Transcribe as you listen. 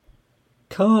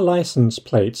car license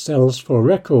plate sells for a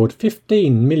record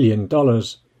 $15 million.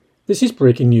 This is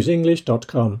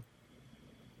BreakingNewsEnglish.com.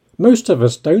 Most of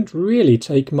us don't really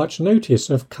take much notice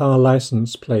of car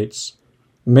license plates.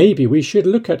 Maybe we should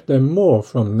look at them more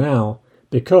from now,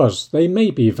 because they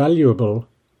may be valuable.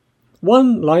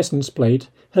 One license plate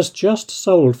has just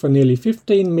sold for nearly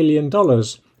 $15 million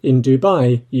in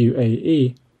Dubai,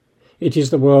 UAE. It is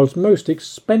the world's most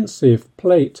expensive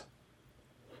plate.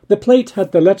 The plate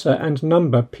had the letter and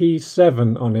number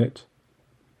P7 on it.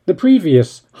 The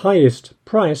previous highest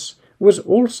price was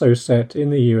also set in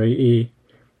the UAE.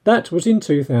 That was in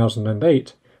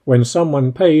 2008, when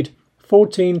someone paid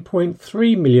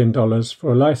 $14.3 million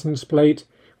for a license plate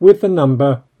with the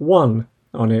number 1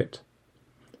 on it.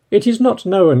 It is not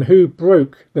known who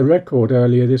broke the record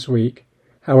earlier this week.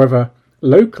 However,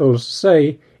 locals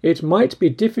say it might be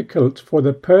difficult for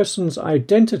the person's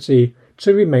identity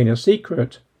to remain a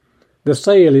secret. The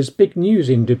sale is big news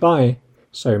in Dubai,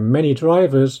 so many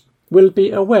drivers will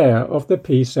be aware of the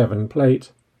P7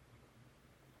 plate.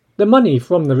 The money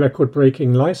from the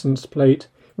record-breaking license plate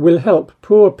will help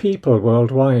poor people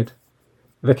worldwide.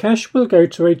 The cash will go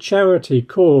to a charity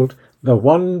called the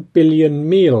 1 Billion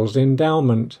Meals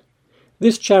Endowment.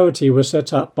 This charity was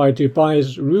set up by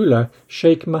Dubai's ruler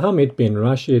Sheikh Mohammed bin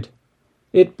Rashid.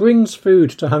 It brings food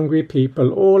to hungry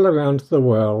people all around the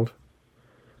world.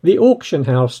 The auction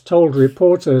house told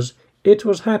reporters it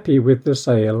was happy with the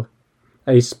sale.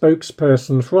 A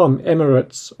spokesperson from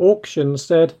Emirates Auction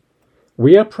said,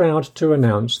 "We are proud to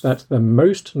announce that the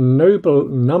Most Noble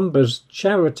Numbers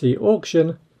charity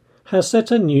auction has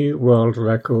set a new world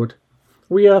record.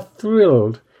 We are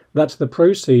thrilled that the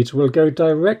proceeds will go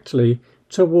directly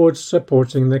towards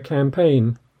supporting the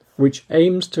campaign, which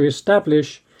aims to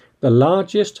establish the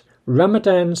largest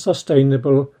Ramadan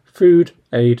Sustainable Food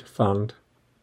Aid Fund."